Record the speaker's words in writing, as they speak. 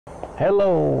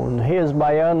Hello, here's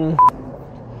Bahiano.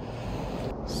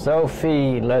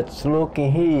 Selfie, let's look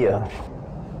in here.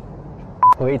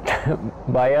 With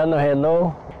Bahiano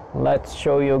Reno, let's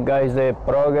show you guys the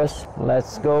progress.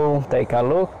 Let's go take a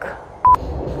look.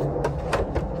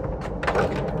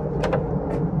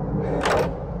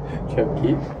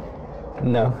 Chucky?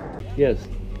 No. Yes.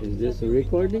 Is this a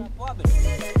recording?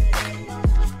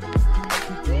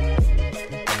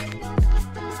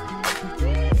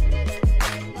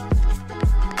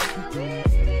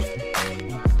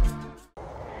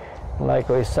 Like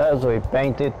we said, we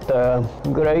painted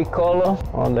gray color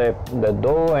on the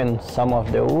door and some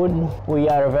of the wood. We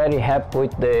are very happy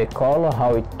with the color,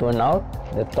 how it turned out.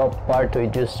 The top part we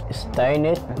just stain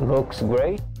it, looks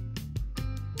great.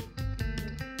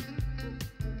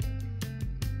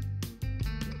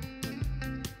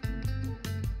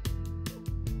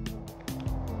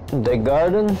 The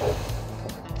garden,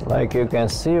 like you can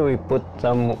see, we put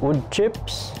some wood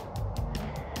chips.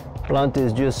 Plant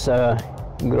is just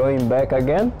growing back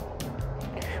again.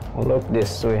 Look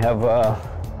this, we have a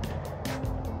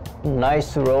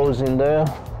nice rose in there.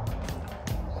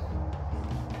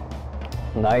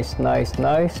 Nice.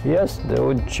 Yes, the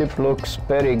wood chip looks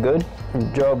very good.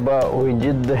 Job we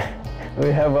did.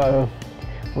 We have a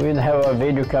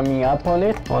video coming up on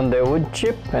it, on the wood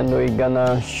chip, and we're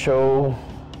gonna show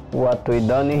what we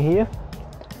done in here.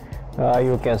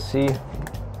 You can see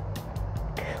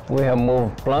we have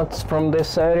moved plants from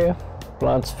this area,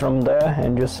 plants from there,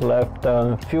 and just left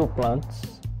a few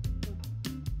plants.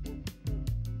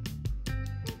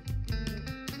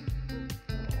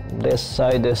 This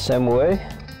side the same way.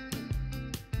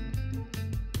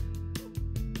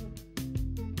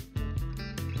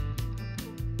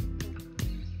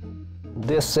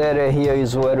 This area here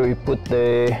is where we put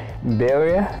the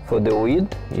barrier for the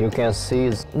weed. You can see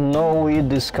no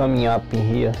weed is coming up in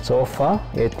here so far.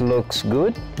 It looks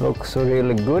good, looks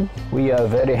really good. We are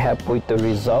very happy with the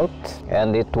result,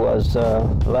 and it was a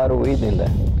lot of weed in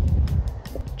there.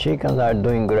 Chickens are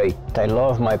doing great. I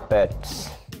love my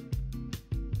pets.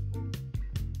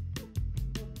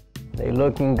 They're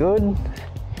looking good.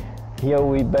 Here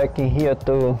we back in here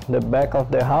to the back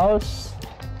of the house.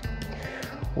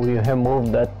 We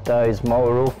removed that small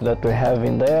roof that we have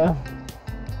in there.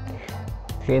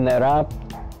 Clean it up,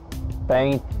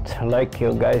 paint like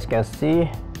you guys can see.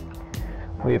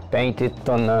 We paint it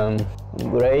on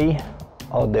gray,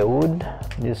 all the wood.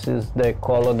 This is the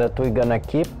color that we're gonna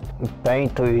keep.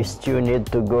 Paint, we still need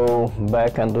to go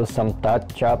back and do some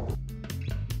touch up.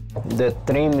 The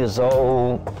trim is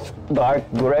all dark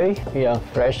gray, yeah,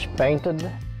 fresh painted.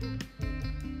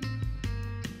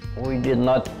 We did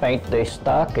not paint the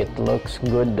stock, it looks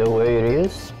good the way it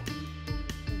is.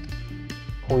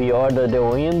 We ordered the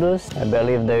windows, I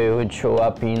believe they would show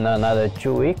up in another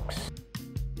 2 weeks.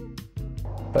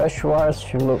 Pressure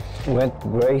wash went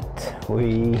great.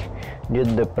 We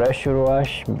did the pressure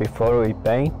wash before we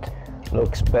paint.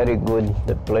 Looks very good,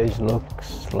 the place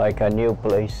looks like a new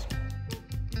place.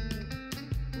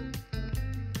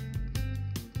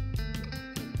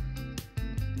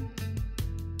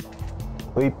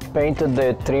 We painted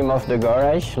the trim of the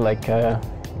garage, like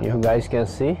you guys can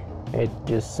see. It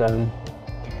just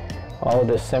all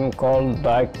the same color,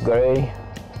 dark gray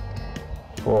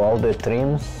for all the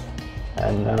trims,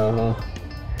 and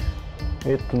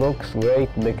it looks great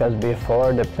because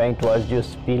before the paint was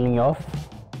just peeling off.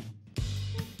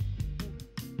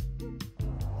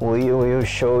 We will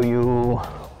show you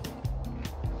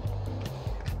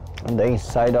the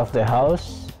inside of the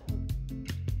house.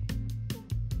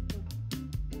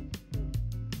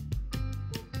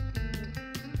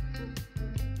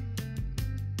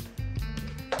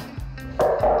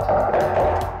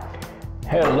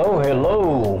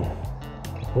 Hello,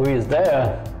 who is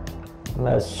there?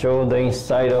 Let's show the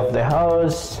inside of the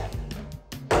house.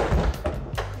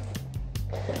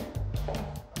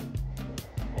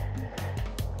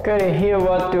 Okay, here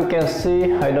what you can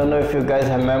see, I don't know if you guys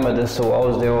remember these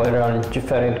walls, they were on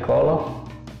different color.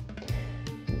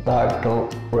 Dark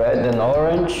red and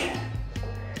orange.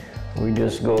 We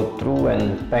just go through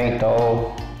and paint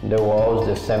all the walls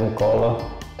the same color.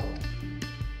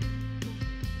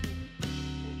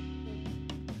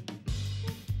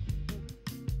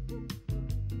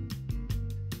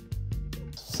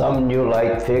 Some new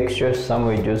light fixtures, some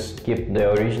we just keep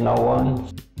the original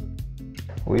ones.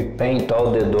 We paint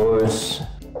all the doors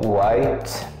white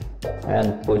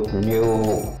and put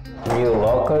new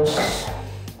lockers,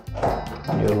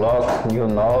 new lock, new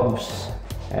knobs,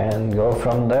 and go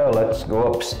from there. Let's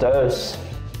go upstairs.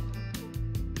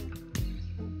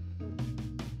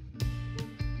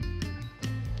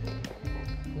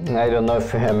 I don't know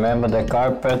if you remember the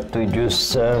carpet, we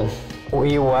just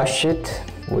we wash it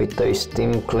with a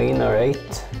steam cleaner,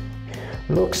 right?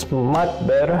 Looks much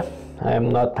better. I am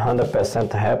not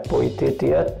 100% happy with it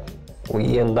yet.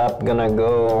 We end up gonna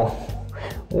go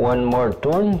one more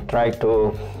turn, try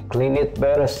to clean it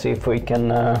better, see if we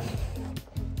can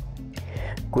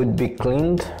could be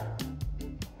cleaned.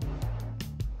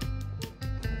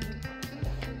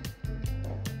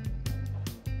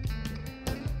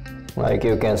 Like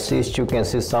you can see,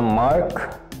 some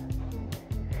mark.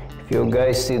 If you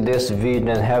guys see this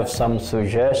video and have some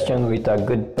suggestion with a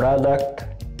good product,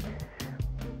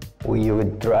 we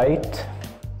would try it.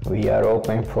 We are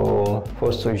open for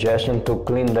suggestion to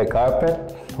clean the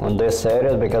carpet on this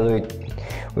area, because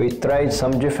we tried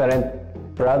some different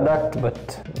product,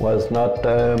 but was not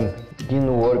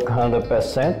didn't work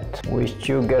 100%. We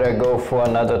still gotta go for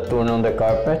another turn on the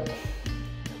carpet.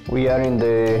 We are in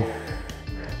the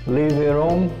living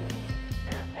room.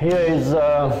 Here is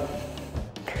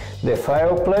the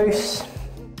fireplace,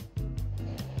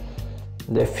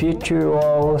 the feature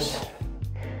walls,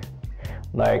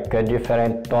 like a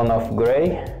different tone of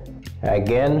gray.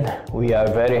 Again, we are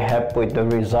very happy with the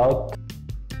result.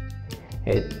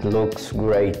 It looks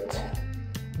great.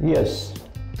 Yes,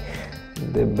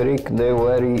 the brick, they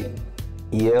were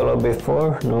yellow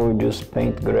before, now we just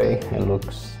paint gray. It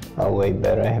looks way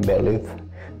better, I believe.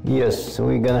 Yes,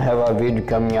 we're gonna have a video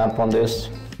coming up on this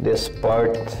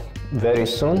part very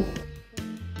soon.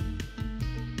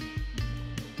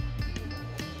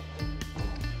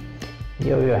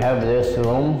 Here you have this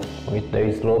room with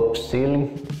the slope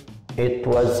ceiling. It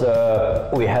was,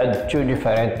 we had two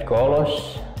different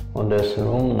colors on this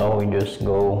room. Now we just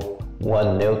go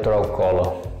one neutral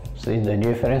color. See the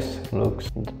difference? Looks,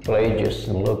 the place just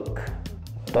look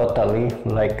totally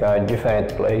like a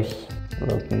different place.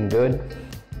 Looking good.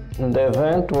 The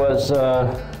vent was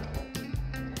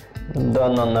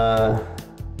done on a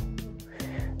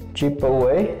cheaper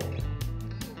way.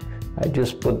 I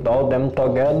just put all them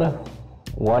together,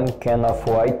 one can of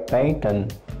white paint,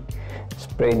 and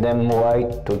spray them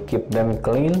white to keep them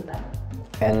clean,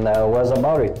 and was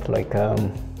about it. Like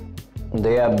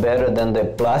they are better than the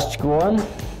plastic one.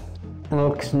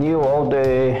 Looks new. All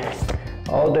the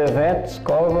vents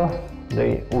cover.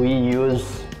 We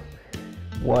use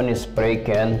one spray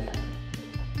can.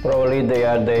 Probably they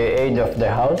are the age of the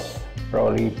house.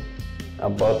 Probably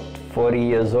about 40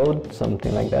 years old,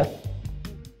 something like that.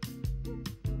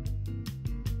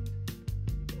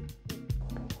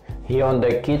 Here on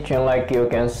the kitchen, like you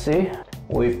can see,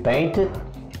 we painted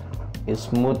a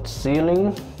smooth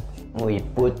ceiling. We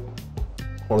put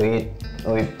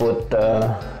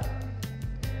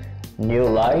new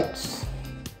lights,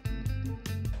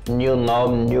 new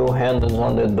knob, new handles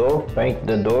on the door, paint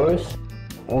the doors.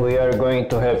 We are going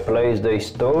to replace the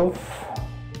stove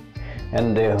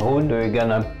and the hood. We're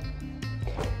gonna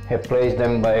replace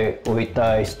them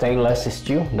with stainless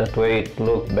steel. That way it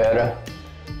looks better.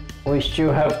 We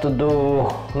still have to do,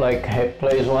 like,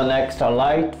 replace one extra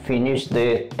light, finish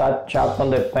the touch up on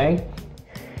the paint,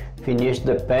 finish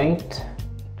the paint.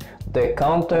 The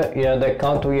counter, the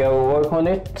counter, we will work on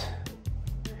it.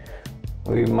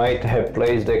 We might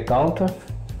replace the counter.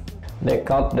 The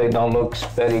counter, they don't look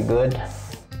very good.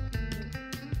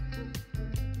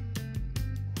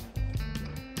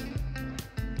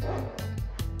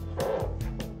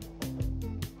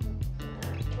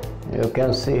 You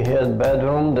can see here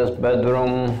bedroom. This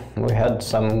bedroom, we had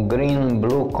some green,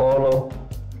 blue color.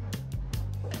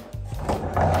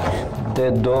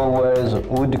 The door was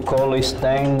wood color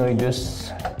stain. We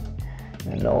just,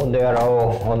 they are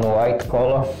all on white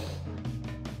color.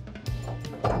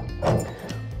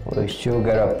 We still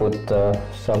gotta put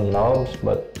some knobs,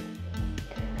 but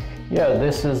yeah,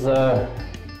 this is the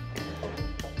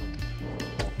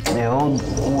old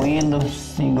window,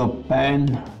 single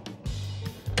pane.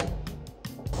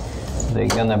 They're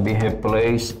gonna be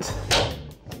replaced,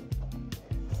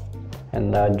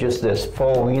 and just these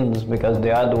 4 windows, because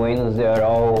the other windows, they are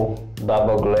all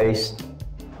double glazed.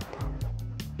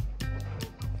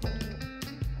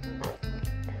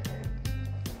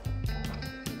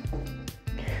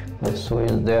 These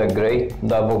windows, they are great,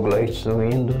 double glazed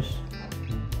windows.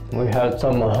 We had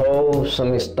some holes,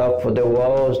 some stuff for the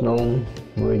walls. No,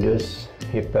 we just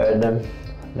repaired them.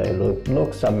 They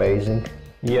looks amazing.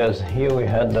 Yes, here we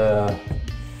had a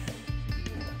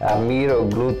mirror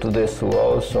glued to this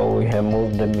wall, so we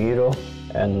removed the mirror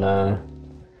and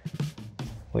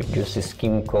we just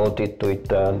skim coat it with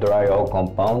drywall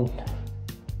compound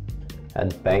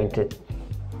and paint it.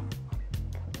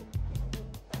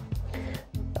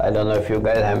 I don't know if you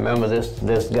guys remember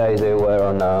this guys, they were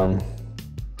on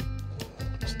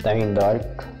staying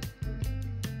dark.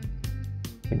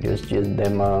 We just use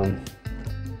them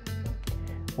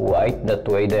white, that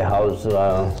way the house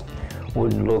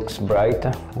would looks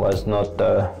brighter. Was not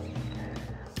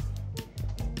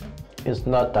it's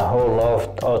not a whole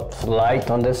lot of light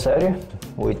on this area.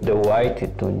 With the white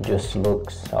it would just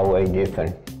looks a way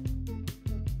different.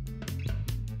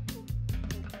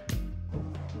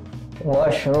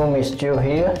 Washroom is still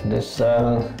here. This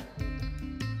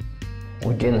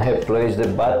we didn't replace the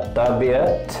bathtub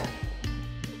yet.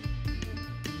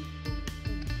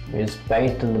 It's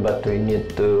painted, but we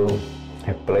need to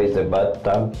replace the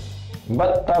bathtub.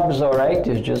 Bathtub's alright,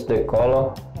 it's just the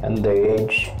color and the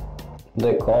age.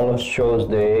 The color shows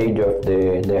the age of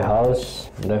the house.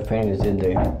 The thing is in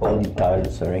the old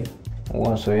tiles, right?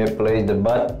 Once we replace the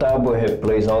bathtub, we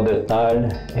replace all the tile,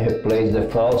 replace the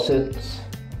faucets.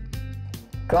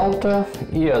 Counter,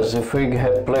 yes, if we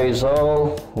replace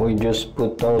all, we just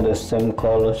put all the same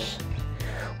colors.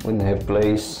 We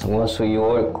replace, once we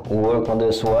work on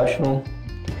this washroom,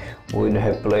 we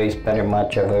replace pretty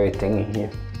much everything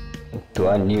here to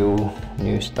a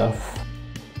new stuff.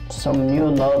 Some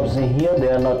new knobs in here, they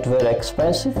are not very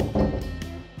expensive.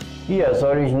 Yes,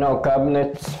 original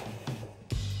cabinets.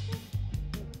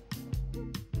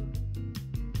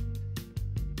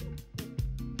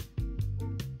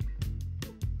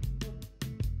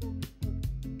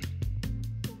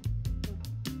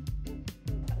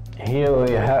 Here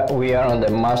we are on the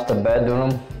master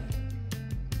bedroom.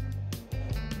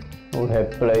 We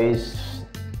have placed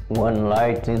one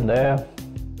light in there.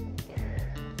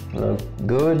 Look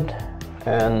good.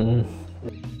 And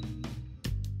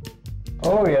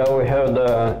oh yeah,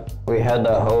 we had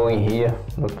a hole in here.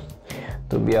 Looks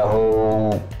to be a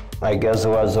hole, I guess,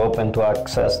 was open to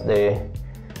access the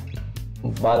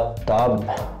bathtub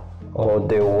or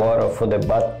the water for the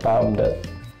bathtub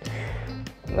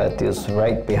that is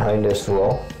right behind this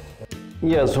wall.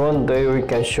 Yes, one day we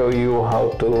can show you how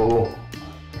to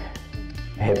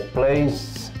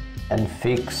replace and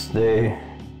fix a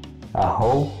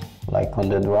hole like on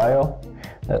the dryer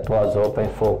that was open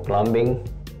for plumbing,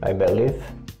 I believe,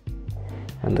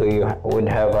 and we would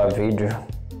have a video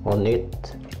on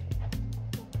it.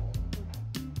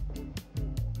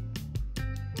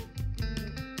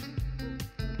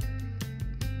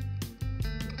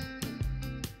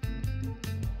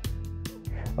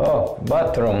 Oh,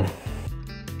 bathroom.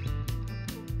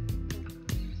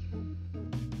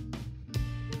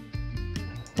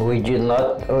 We did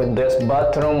not, this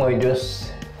bathroom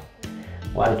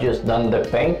was just done the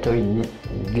paint. We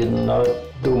did not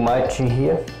do much in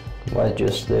here. It was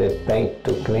just the paint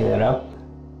to clean it up.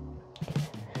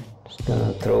 Just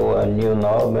gonna throw a new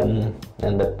knob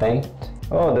and the paint.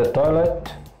 Oh, the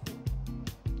toilet.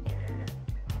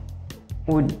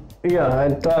 Yeah,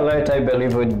 a toilet I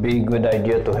believe would be a good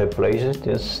idea to replace it.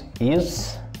 This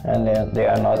is, and they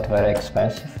are not very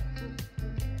expensive.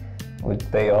 Would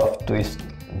pay off to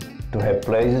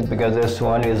replace it, because this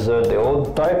one is the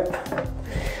old type.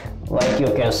 Like you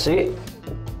can see,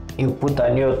 you put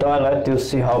a new toilet, you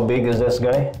see how big is this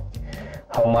guy,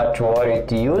 how much water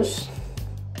it uses.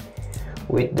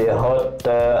 With the hot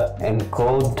and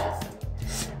cold,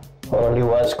 only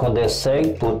was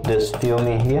condensate, put this film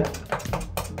in here.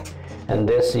 And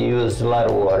this used a lot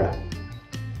of water.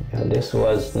 Yeah, this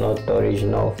was not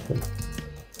original.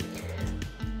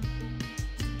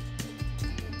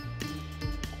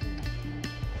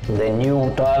 The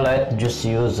new toilet just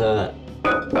use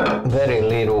very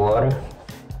little water.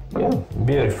 Yeah,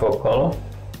 beautiful color.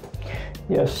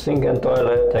 Yes, sink and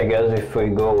toilet, I guess if we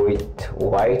go with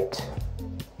white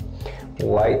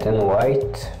and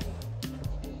white,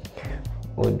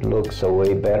 would look so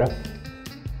way better.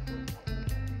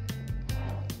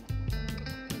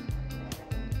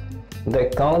 The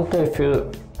counter,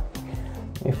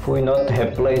 if we not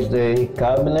replace the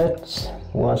cabinets,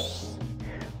 once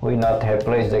we not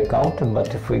replace the counter,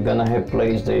 but if we're gonna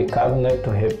replace the cabinet,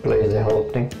 to replace the whole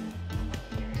thing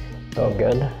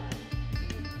together.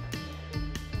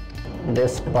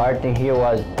 This part in here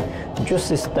was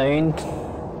just stained.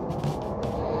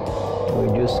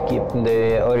 We just keep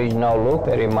the original look,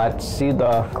 very much see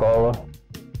the color.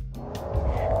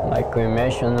 Like we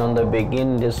mentioned on the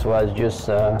beginning, this was just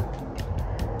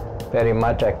very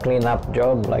much a clean-up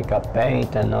job, like a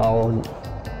paint and all.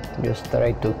 Just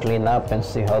try to clean up and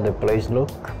see how the place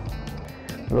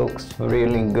looks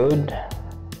really good.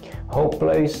 Whole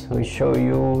place we show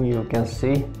you, you can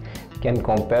see, can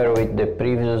compare with the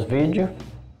previous video,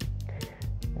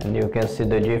 and you can see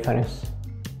the difference.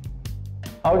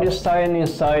 Outside and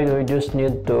inside we just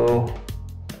need to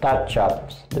touch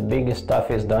up. The big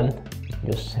stuff is done.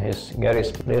 Just get a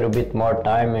little bit more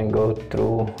time and go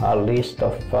through a list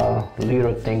of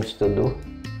little things to do.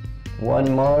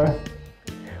 One more,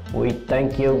 we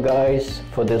thank you guys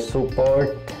for the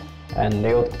support and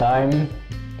your time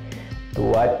to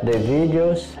watch the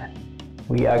videos.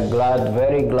 We are glad,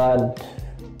 very glad,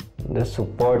 the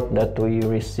support that we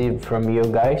receive from you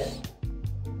guys.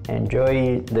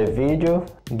 Enjoy the video,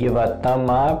 give a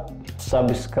thumb up,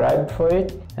 subscribe for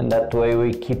it, and that way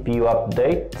we keep you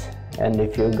updated. And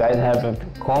if you guys have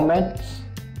comments,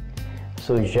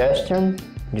 suggestion,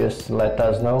 just let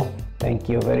us know. Thank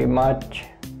you very much.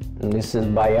 And this is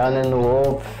Bahiano and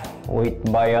Wolf with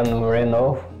Bahiano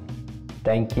Reno.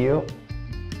 Thank you.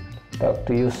 Talk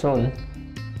to you soon.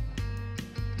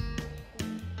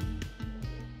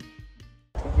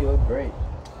 I think you look great.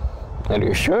 Are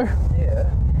you sure? Yeah.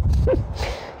 I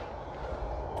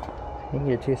think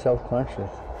you're too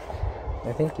self-conscious.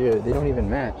 I think they don't even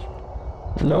match.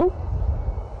 No?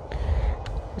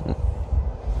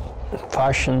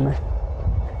 Fashion.